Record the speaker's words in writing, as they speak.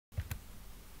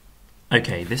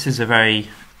Okay, this is a very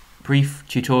brief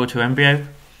tutorial to Embryo.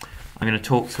 I'm going to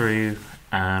talk through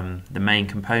the main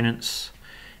components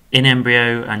in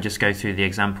Embryo and just go through the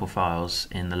example files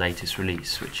in the latest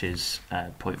release, which is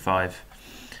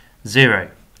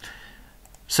 0.50.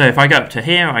 So if I go up to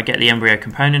here, I get the Embryo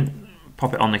component,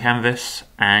 pop it on the canvas,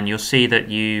 and you'll see that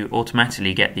you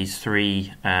automatically get these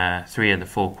three of the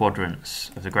four quadrants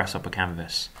of the grasshopper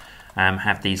canvas.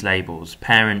 Have these labels: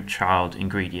 parent, child,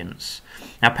 ingredients.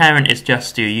 Now parent is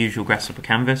just your usual grasshopper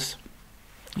canvas.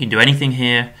 You can do anything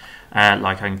here,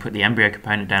 like I can put the embryo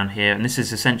component down here, and this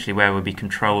is essentially where we'll be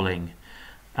controlling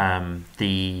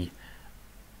the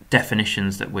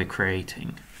definitions that we're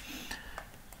creating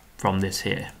from this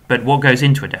here. But what goes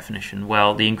into a definition?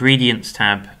 Well, the ingredients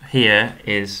tab here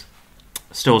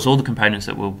stores all the components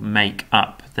that will make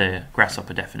up the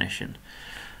grasshopper definition.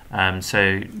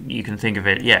 So you can think of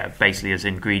it, basically as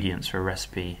ingredients for a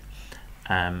recipe.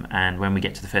 And when we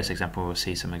get to the first example, we'll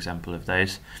see some example of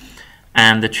those.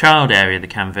 And the child area of the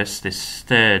canvas, this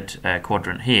third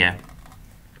quadrant here,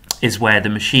 is where the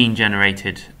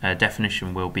machine-generated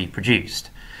definition will be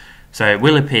produced. So it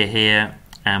will appear here,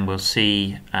 and we'll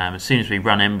see as soon as we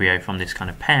run Embryo from this kind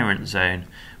of parent zone,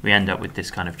 we end up with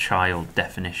this kind of child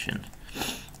definition.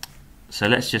 So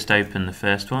let's just open the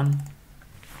first one.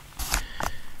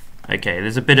 Okay,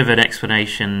 there's a bit of an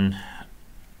explanation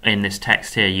in this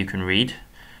text here you can read.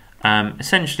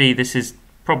 Essentially, this is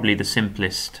probably the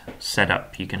simplest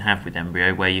setup you can have with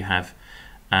Embryo, where you have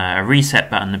a reset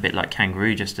button, a bit like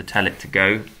Kangaroo, just to tell it to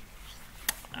go.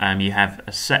 You have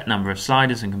a set number of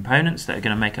sliders and components that are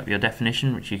going to make up your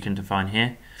definition, which you can define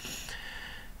here.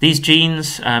 These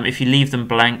genes, if you leave them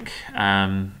blank,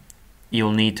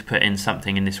 you'll need to put in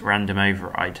something in this random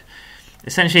override.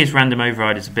 Essentially, this random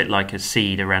override is a bit like a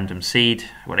seed, a random seed.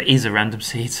 Well, it is a random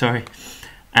seed, sorry.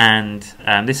 And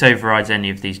this overrides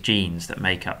any of these genes that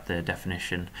make up the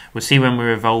definition. We'll see when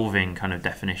we're evolving kind of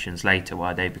definitions later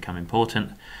why they become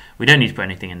important. We don't need to put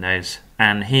anything in those.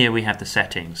 And here we have the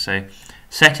settings. So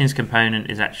settings component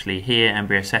is actually here,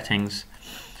 Embryo settings.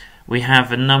 We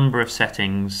have a number of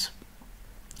settings.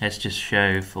 Let's just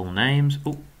show full names.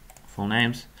 Ooh, full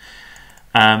names.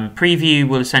 Preview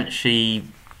will essentially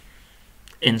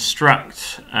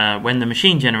instruct when the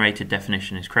machine generated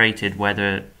definition is created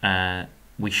whether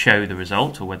we show the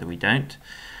result or whether we don't.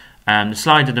 The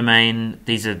slider domain,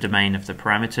 these are the domain of the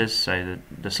parameters, so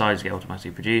the sliders get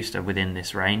automatically produced are within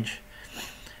this range.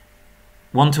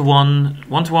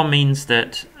 One-to-one means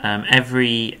that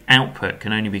every output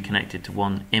can only be connected to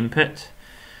one input.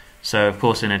 So of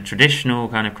course in a traditional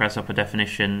kind of grasshopper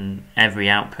definition, every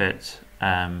output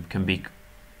can be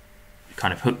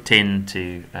kind of hooked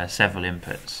into several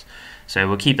inputs. So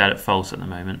we'll keep that at false at the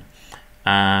moment.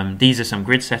 These are some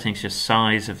grid settings, just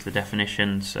size of the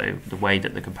definition, so the way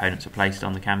that the components are placed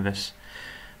on the canvas.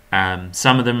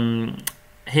 Some of them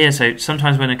here, so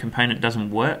sometimes when a component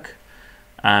doesn't work,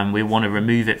 we want to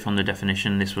remove it from the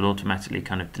definition. This will automatically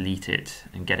kind of delete it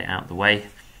and get it out of the way.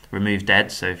 Remove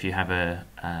dead, so if you have a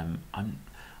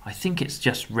I think it's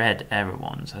just red error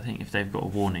ones. I think if they've got a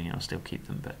warning, it'll still keep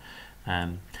them. But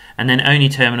and then only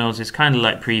terminals is kind of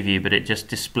like preview, but it just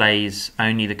displays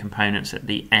only the components at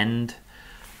the end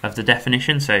of the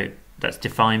definition. So that's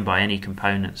defined by any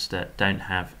components that don't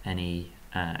have any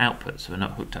outputs, so are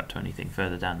not hooked up to anything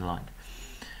further down the line.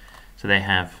 So they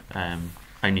have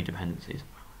only dependencies.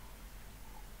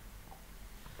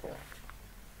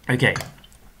 Okay,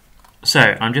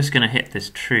 so I'm just going to hit this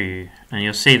true, and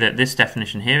you'll see that this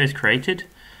definition here is created.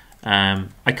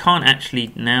 I can't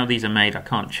actually, now these are made, I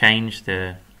can't change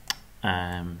the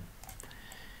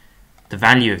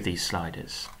value of these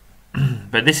sliders.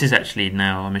 But this is actually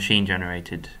now a machine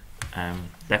generated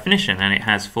definition, and it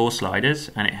has 4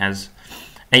 sliders and it has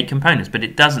 8 components, but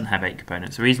it doesn't have 8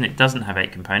 components. The reason it doesn't have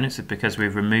 8 components is because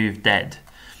we've removed dead.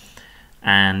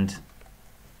 And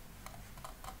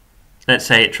let's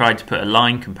say it tried to put a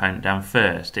line component down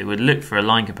first. It would look for a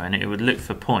line component, it would look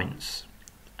for points.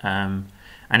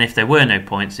 And if there were no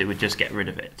points, it would just get rid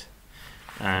of it.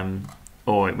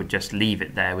 Or it would just leave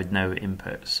it there with no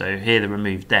input. So here the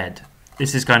remove dead.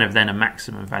 This is kind of then a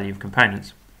maximum value of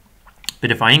components.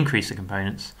 But if I increase the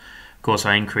components, of course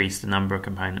I increase the number of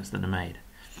components that are made.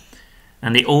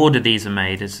 And the order these are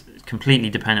made is completely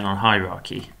dependent on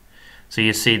hierarchy. So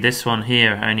you see this one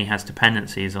here only has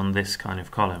dependencies on this kind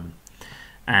of column.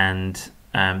 And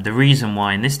the reason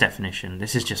why in this definition,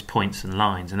 this is just points and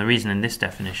lines, and the reason in this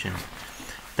definition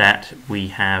that we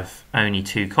have only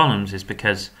 2 columns is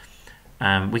because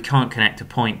we can't connect a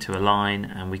point to a line,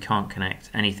 and we can't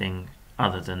connect anything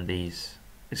other than these.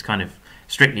 It's kind of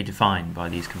strictly defined by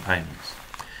these components.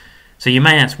 So you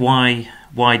may ask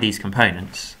why these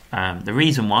components. The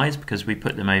reason why is because we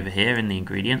put them over here in the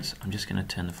ingredients. I'm just going to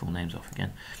turn the full names off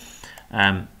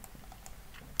again.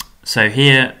 So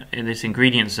here in this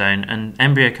ingredient zone, and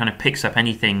Embryo kind of picks up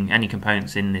any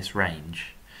components in this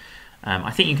range.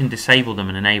 I think you can disable them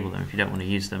and enable them if you don't want to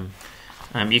use them.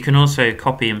 You can also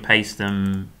copy and paste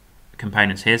them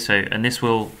components here, and this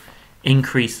will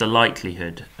increase the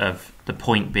likelihood of the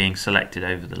point being selected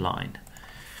over the line.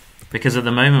 Because at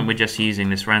the moment we're just using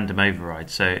this random override,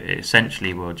 so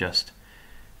essentially we'll just,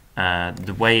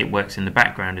 the way it works in the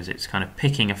background is it's kind of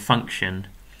picking a function,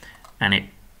 and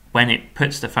when it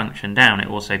puts the function down it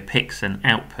also picks an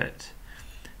output.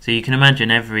 So you can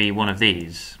imagine every one of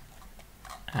these.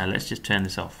 Let's just turn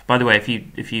this off. By the way,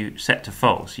 if you set to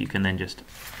false, you can then just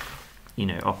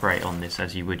operate on this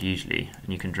as you would usually,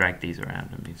 and you can drag these around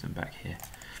and move them back here.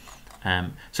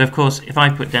 So of course, if I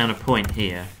put down a point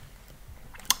here,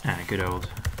 good old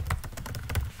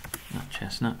nut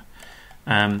chestnut.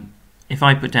 If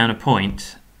I put down a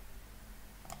point,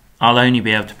 I'll only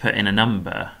be able to put in a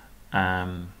number.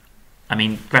 I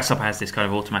mean, Grasshopper has this kind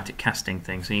of automatic casting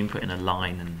thing, so you can put in a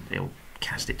line and it'll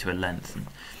cast it to a length and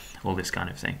all this kind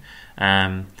of thing.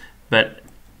 But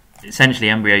essentially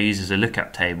Embryo uses a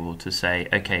lookup table to say,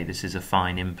 okay, this is a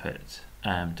fine input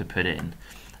to put in,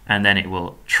 and then it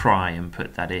will try and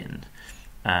put that in.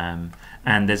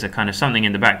 And there's a kind of something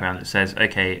in the background that says,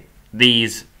 okay,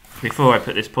 these, before I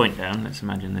put this point down, let's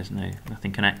imagine there's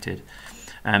nothing connected.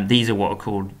 These are what are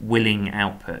called willing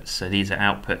outputs. So these are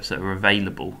outputs that are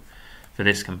available for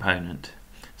this component.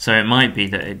 So it might be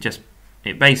that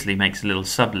it basically makes a little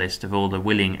sublist of all the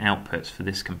willing outputs for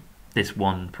this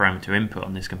one parameter input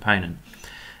on this component.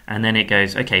 And then it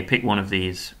goes, okay, pick one of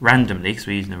these randomly, because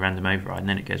we're using a random override, and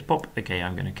then it goes, pop, okay,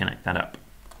 I'm going to connect that up.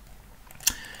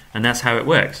 And that's how it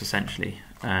works, essentially.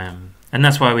 And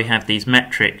that's why we have these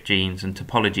metric genes and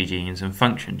topology genes and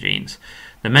function genes.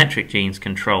 The metric genes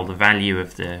control the value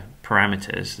of the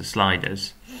parameters, the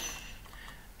sliders.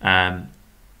 The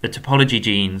topology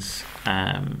genes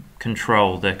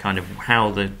control the kind of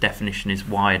how the definition is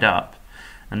wired up,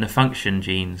 and the function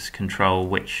genes control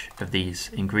which of these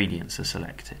ingredients are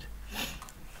selected.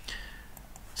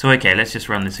 So okay, let's just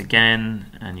run this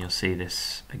again, and you'll see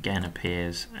this again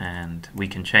appears, and we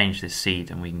can change this seed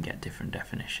and we can get different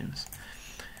definitions.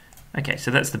 Okay,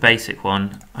 so that's the basic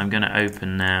one. I'm going to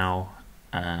open now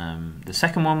the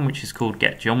second one, which is called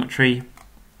Get Geometry.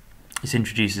 This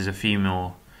introduces a few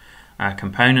more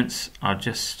components.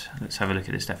 Let's have a look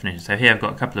at this definition. So here I've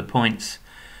got a couple of points,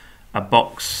 a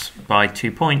box by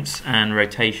 2 points, and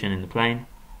rotation in the plane.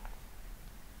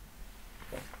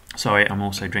 Sorry, I'm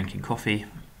also drinking coffee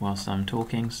whilst I'm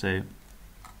talking, so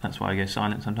that's why I go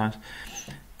silent sometimes.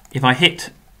 If I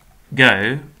hit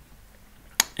go,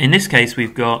 in this case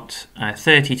we've got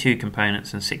 32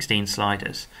 components and 16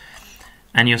 sliders,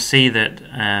 and you'll see that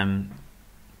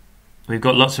we've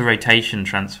got lots of rotation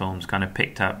transforms kind of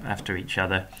picked up after each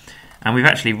other, and we've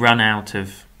actually run out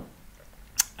of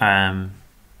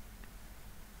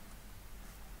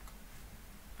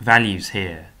values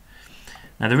here.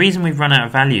 Now the reason we've run out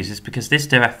of values is because this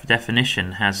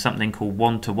definition has something called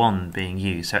one-to-one being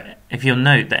used. So if you'll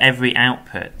note that every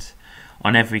output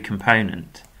on every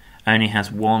component only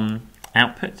has one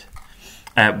output,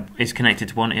 is connected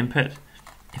to one input.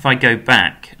 If I go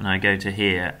back and I go to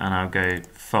here and I'll go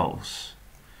false,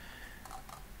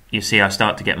 you see I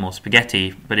start to get more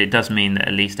spaghetti, but it does mean that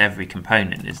at least every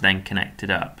component is then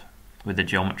connected up with the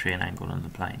geometry and angle on the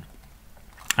plane.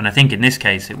 And I think in this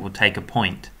case it will take a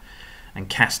point and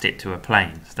cast it to a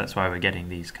plane. So that's why we're getting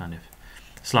these kind of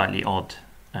slightly odd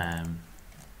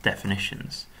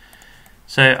definitions.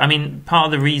 So I mean, part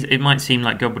of the reason, it might seem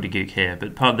like gobbledygook here,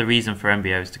 but part of the reason for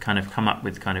Embryo is to kind of come up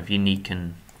with kind of unique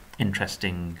and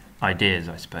interesting ideas,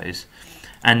 I suppose,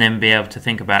 and then be able to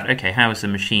think about, okay, how has the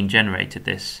machine generated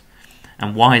this,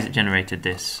 and why has it generated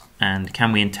this, and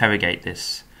can we interrogate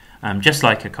this, just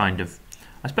like a kind of,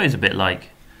 I suppose a bit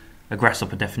like a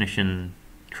Grasshopper definition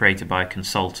created by a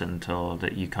consultant, or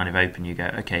that you kind of open, you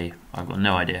go, okay, I've got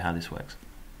no idea how this works.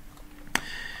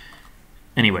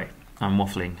 Anyway, I'm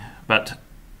waffling, but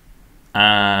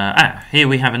here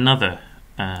we have another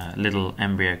little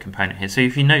Embryo component here. So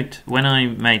if you note, when I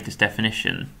made this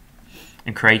definition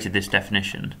and created this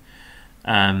definition,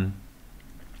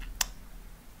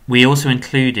 we also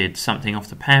included something off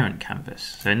the parent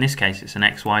canvas. So in this case it's an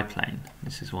XY plane.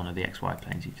 This is one of the XY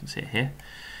planes, you can see it here.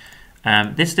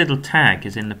 This little tag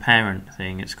is in the parent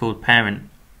thing. It's called parent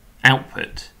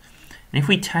output. And if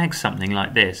we tag something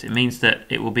like this, it means that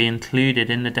it will be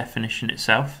included in the definition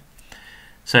itself.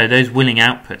 So those willing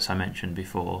outputs I mentioned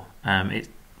before,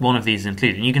 one of these is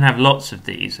included. And you can have lots of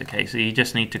these, okay, so you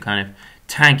just need to kind of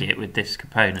tag it with this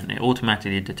component. It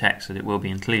automatically detects that it will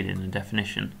be included in the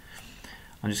definition.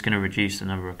 I'm just going to reduce the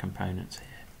number of components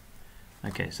here.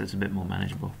 Okay, so it's a bit more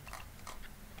manageable.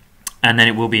 And then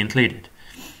it will be included.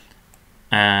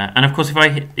 And of course,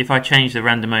 if I change the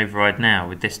random override now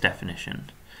with this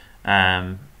definition,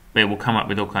 it will come up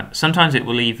with all kinds. Sometimes it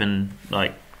will even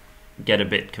like get a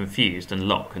bit confused and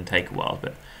lock and take a while,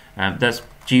 but that's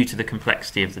due to the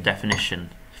complexity of the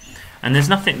definition. And there's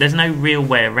no real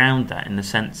way around that, in the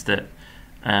sense that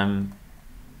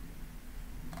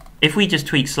if we just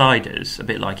tweak sliders, a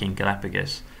bit like in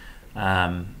Galapagos,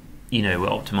 you know, we're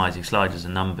optimizing sliders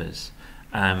and numbers.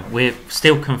 We're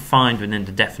still confined within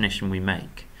the definition we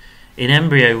make. In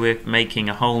Embryo, we're making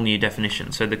a whole new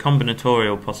definition, so the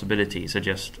combinatorial possibilities are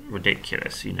just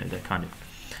ridiculous. You know, they're kind of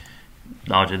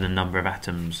larger than the number of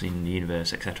atoms in the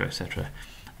universe, etc., etc.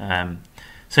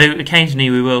 So occasionally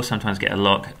we will sometimes get a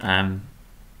lock.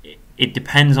 It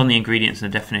depends on the ingredients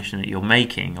and the definition that you're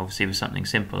making. Obviously, with something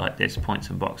simple like this, points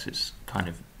and boxes, kind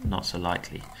of not so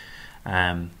likely.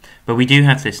 But we do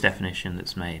have this definition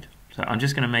that's made. So I'm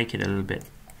just going to make it a little bit.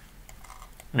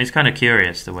 I mean, it's kind of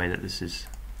curious the way that this is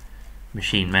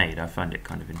machine made. I find it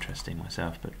kind of interesting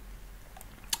myself. But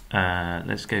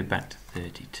let's go back to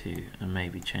 32 and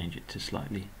maybe change it to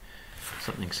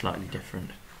something slightly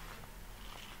different.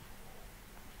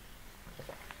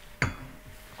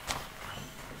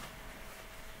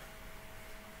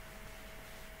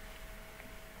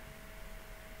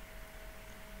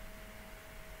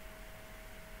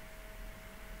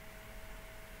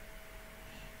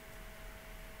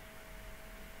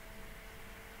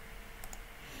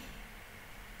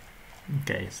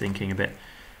 Okay, thinking a bit.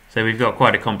 So we've got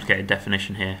quite a complicated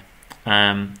definition here.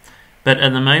 But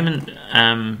at the moment,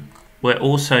 we're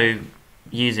also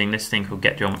using this thing called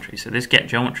getGeometry. So this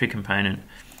getGeometry component,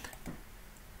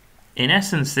 in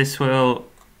essence, this will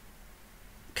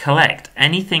collect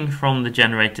anything from the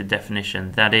generated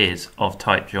definition that is of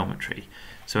type geometry.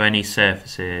 So any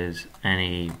surfaces,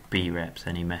 any B-reps,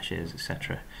 any meshes,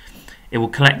 etc. It will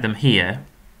collect them here,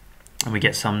 and we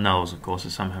get some nulls, of course,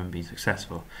 as some haven't been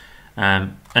successful.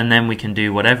 And then we can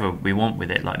do whatever we want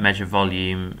with it, like measure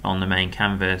volume on the main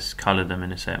canvas, color them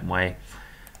in a certain way.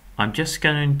 I'm just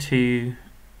going to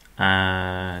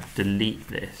delete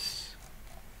this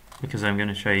because I'm going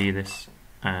to show you this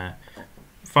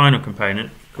final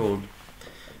component called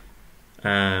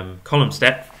column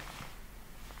step.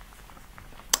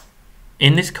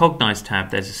 In this Cognize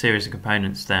tab, there's a series of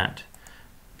components that,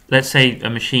 let's say a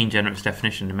machine generates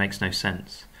definition that makes no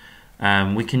sense.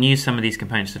 We can use some of these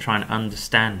components to try and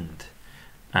understand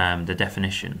the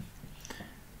definition.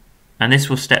 And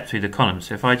this will step through the columns.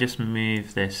 So if I just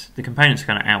move this, the component's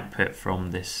going to output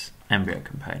from this embryo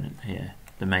component here,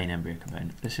 the main embryo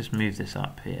component. Let's just move this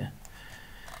up here.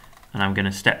 And I'm going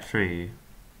to step through,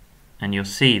 and you'll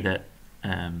see that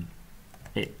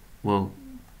it will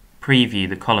preview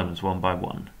the columns one by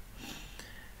one.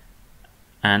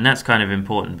 And that's kind of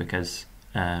important because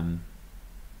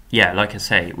yeah, like I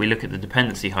say, we look at the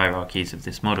dependency hierarchies of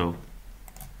this model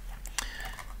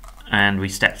and we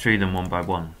step through them one by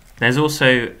one. There's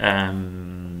also,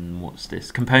 what's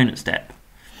this? Component step.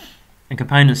 And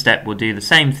component step will do the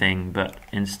same thing, but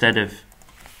instead of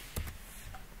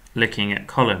looking at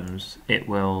columns, it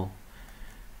will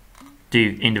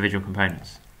do individual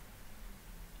components.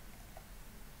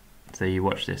 So you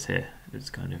watch this here. It's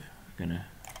kind of gonna,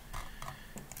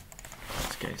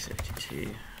 let's go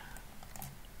 32.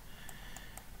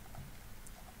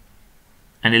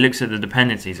 And it looks at the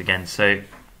dependencies again, so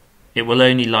it will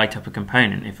only light up a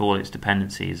component if all its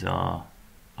dependencies are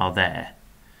there.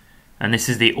 And this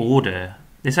is the order.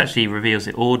 This actually reveals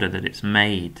the order that it's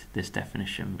made this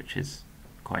definition, which is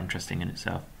quite interesting in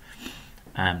itself.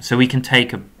 So we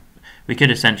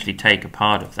could essentially take a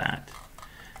part of that,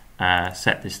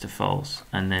 set this to false,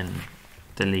 and then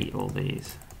delete all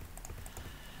these.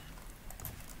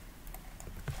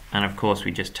 And of course,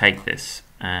 we just take this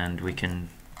and we can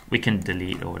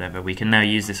delete or whatever. We can now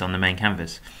use this on the main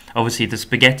canvas. Obviously the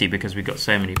spaghetti, because we've got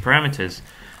so many parameters,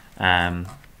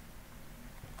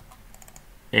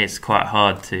 it's quite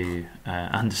hard to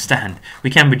understand. We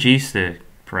can reduce the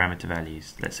parameter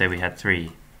values. Let's say we had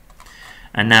 3.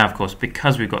 And now, of course,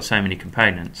 because we've got so many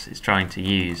components, it's trying to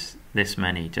use this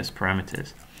many just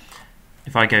parameters.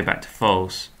 If I go back to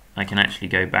false, I can actually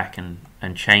go back and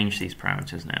change these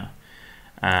parameters now.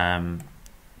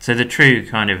 So the true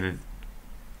kind of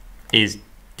is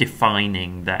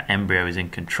defining that embryo is in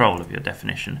control of your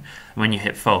definition. When you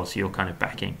hit false, you're kind of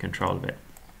back in control of it,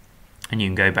 and you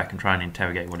can go back and try and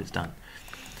interrogate what it's done.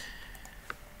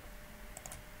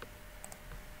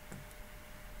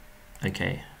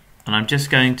 Okay, and I'm just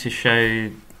going to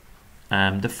show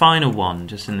the final one,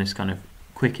 just in this kind of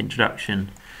quick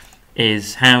introduction,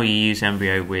 is how you use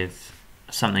Embryo with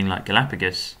something like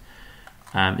Galapagos.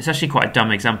 It's actually quite a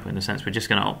dumb example in the sense we're just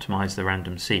going to optimize the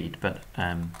random seed, but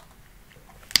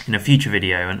in a future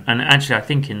video, and actually I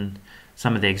think in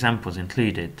some of the examples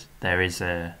included there is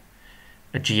a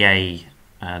GA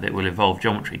that will evolve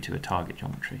geometry to a target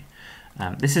geometry.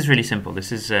 This is really simple.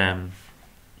 This is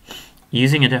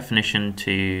using a definition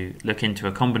to look into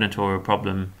a combinatorial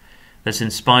problem that's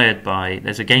inspired by,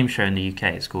 there's a game show in the UK,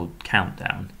 it's called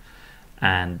Countdown,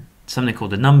 and something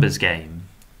called the numbers game,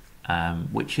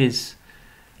 which is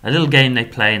a little game they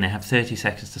play and they have 30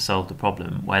 seconds to solve the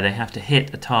problem, where they have to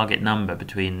hit a target number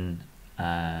between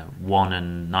 1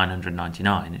 and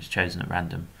 999, it's chosen at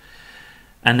random.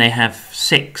 And they have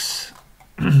six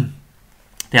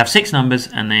they have 6 numbers,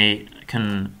 and they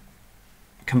can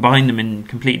combine them in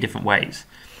completely different ways.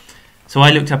 So I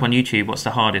looked up on YouTube what's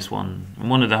the hardest one, and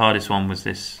one of the hardest one was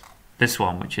this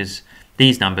one, which is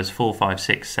these numbers 4, 5,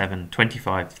 6, 7,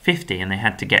 25, 50, and they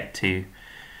had to get to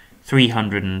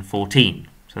 314.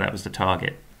 So that was the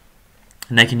target.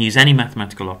 And they can use any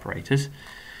mathematical operators.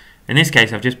 In this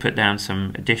case, I've just put down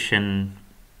some addition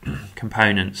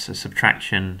components, a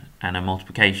subtraction and a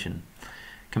multiplication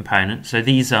component. So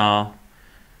these are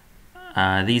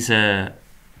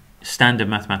standard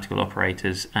mathematical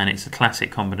operators, and it's a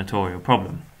classic combinatorial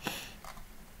problem.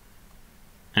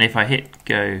 And if I hit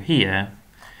go here,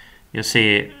 you'll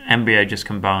see Embryo just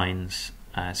combines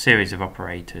a series of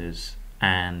operators,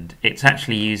 and it's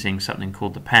actually using something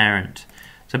called the parent.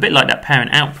 It's a bit like that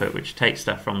parent output, which takes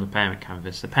stuff from the parent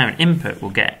canvas. The parent input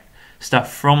will get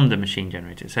stuff from the machine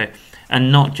generator,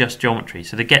 and not just geometry.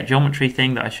 So the get geometry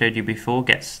thing that I showed you before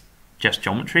gets just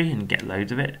geometry and get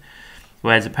loads of it,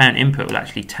 whereas the parent input will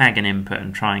actually tag an input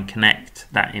and try and connect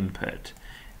that input.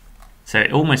 So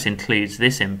it almost includes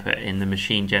this input in the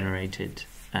machine generated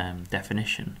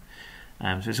definition.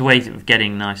 So it's a way of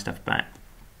getting nice stuff back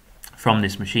from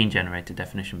this machine generated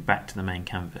definition back to the main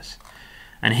canvas.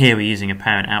 And here we're using a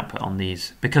parent output on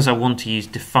these. Because I want to use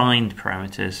defined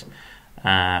parameters,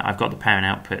 I've got the parent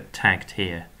output tagged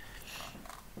here,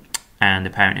 and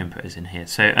the parent input is in here.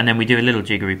 So, and then we do a little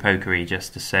jiggery pokery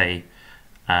just to say,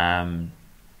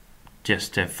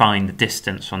 just to find the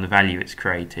distance from the value it's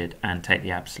created and take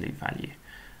the absolute value.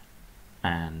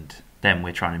 And then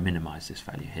we're trying to minimize this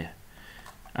value here.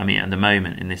 I mean, at the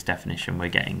moment in this definition, we're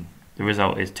getting, the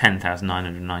result is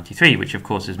 10,993, which of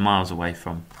course is miles away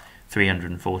from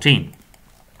 314.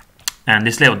 And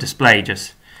this little display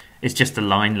it's just a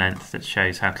line length that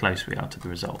shows how close we are to the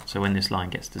result. So when this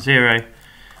line gets to 0,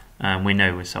 we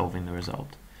know we're solving the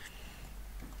result,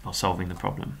 or solving the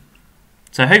problem.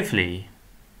 So hopefully,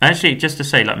 actually, just to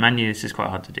say, like, manually this is quite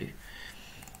hard to do.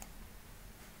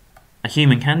 A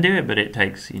human can do it, but it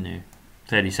takes,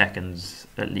 30 seconds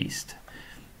at least.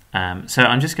 So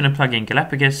I'm just going to plug in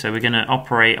Galapagos. So we're going to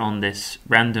operate on this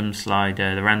random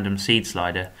slider, the random seed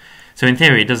slider. So in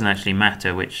theory, it doesn't actually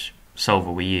matter which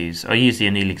solver we use. I'll use the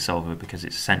annealing solver because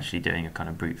it's essentially doing a kind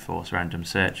of brute force random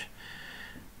search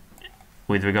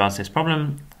with regards to this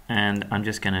problem. And I'm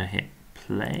just going to hit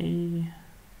play.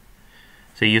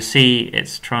 So you'll see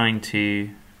it's trying to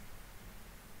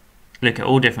look at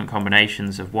all different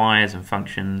combinations of wires and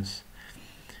functions,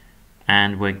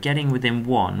 and we're getting within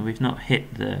 1. We've not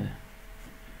hit the,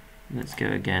 let's go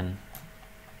again.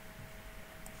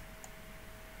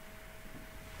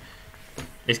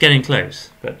 It's getting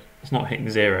close, but it's not hitting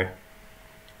 0.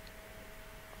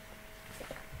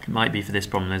 It might be for this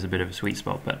problem there's a bit of a sweet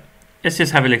spot, but let's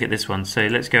just have a look at this one. So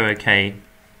let's go OK,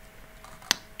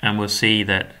 and we'll see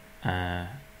that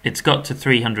it's got to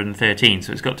 313,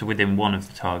 so it's got to within 1 of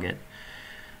the target.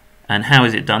 And how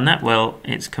has it done that? Well,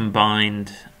 it's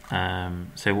combined,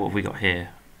 so what have we got here?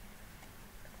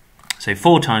 So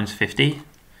 4 times 50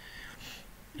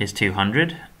 is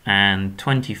 200, and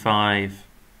 25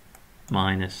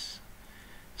 minus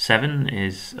 7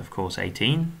 is, of course,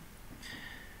 18.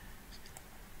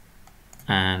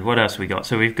 And what else have we got?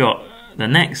 So we've got the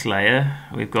next layer,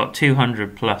 we've got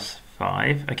 200 plus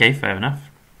 5, okay, fair enough,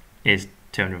 is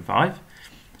 205.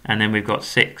 And then we've got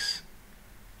 6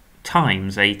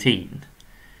 times 18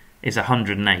 is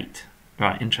 108.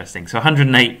 Right, interesting. So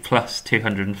 108 plus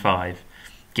 205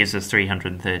 gives us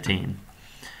 313.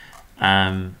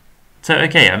 So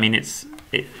okay, I mean,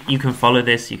 you can follow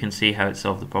this, you can see how it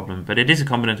solved the problem, but it is a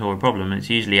combinatorial problem, and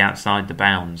it's usually outside the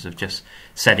bounds of just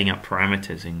setting up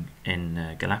parameters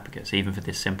in Galapagos, even for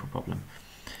this simple problem.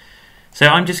 So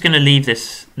I'm just going to leave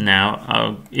this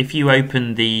now. If you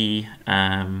open the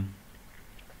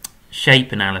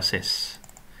shape analysis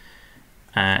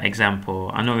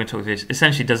example, I'm not going to talk to this,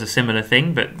 essentially does a similar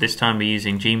thing, but this time we're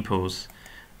using gene pools,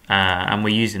 and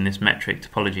we're using this metric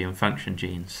topology and function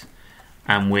genes,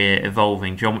 and we're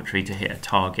evolving geometry to hit a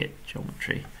target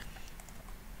geometry.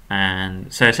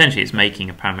 And so essentially it's making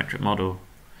a parametric model.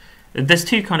 There's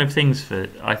two kind of things for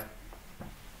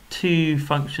two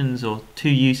functions or two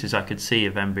uses I could see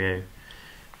of Embryo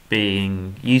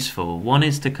being useful. One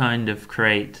is to kind of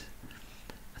create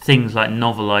things like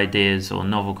novel ideas or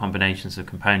novel combinations of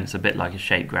components, a bit like a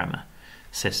shape grammar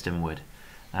system would.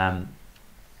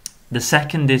 The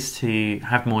second is to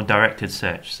have more directed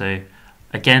search. So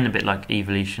again, a bit like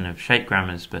evolution of shape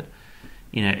grammars, but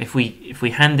you know, if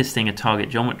we hand this thing a target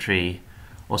geometry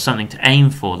or something to aim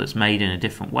for that's made in a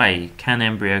different way, can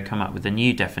Embryo come up with a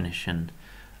new definition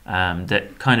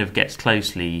that kind of gets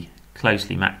closely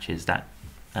matches that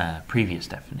previous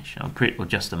definition, or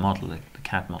just the model, the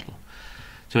CAD model.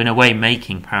 So in a way,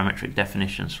 making parametric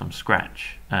definitions from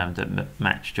scratch that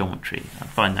match geometry. I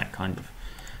find that kind of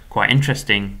quite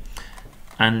interesting,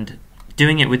 and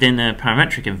doing it within a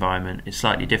parametric environment is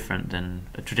slightly different than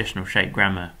a traditional shape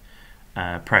grammar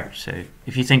approach. So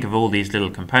if you think of all these little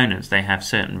components, they have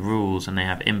certain rules and they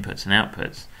have inputs and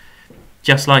outputs,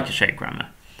 just like a shape grammar.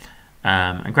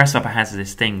 And Grasshopper has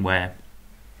this thing where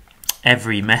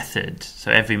every method,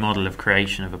 so every model of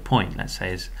creation of a point, let's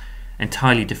say, is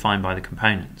entirely defined by the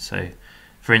component. So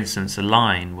for instance, a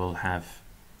line will have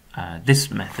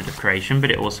this method of creation,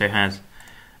 but it also has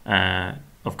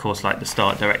of course, like the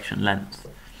start, direction, length.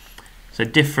 So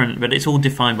different, but it's all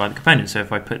defined by the component. So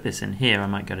if I put this in here, I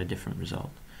might get a different result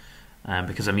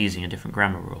because I'm using a different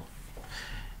grammar rule.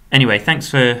 Anyway, thanks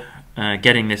for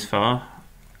getting this far.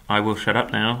 I will shut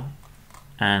up now,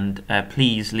 and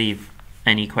please leave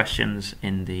any questions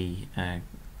in the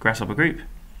Grasshopper group,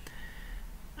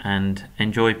 and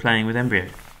enjoy playing with Embryo.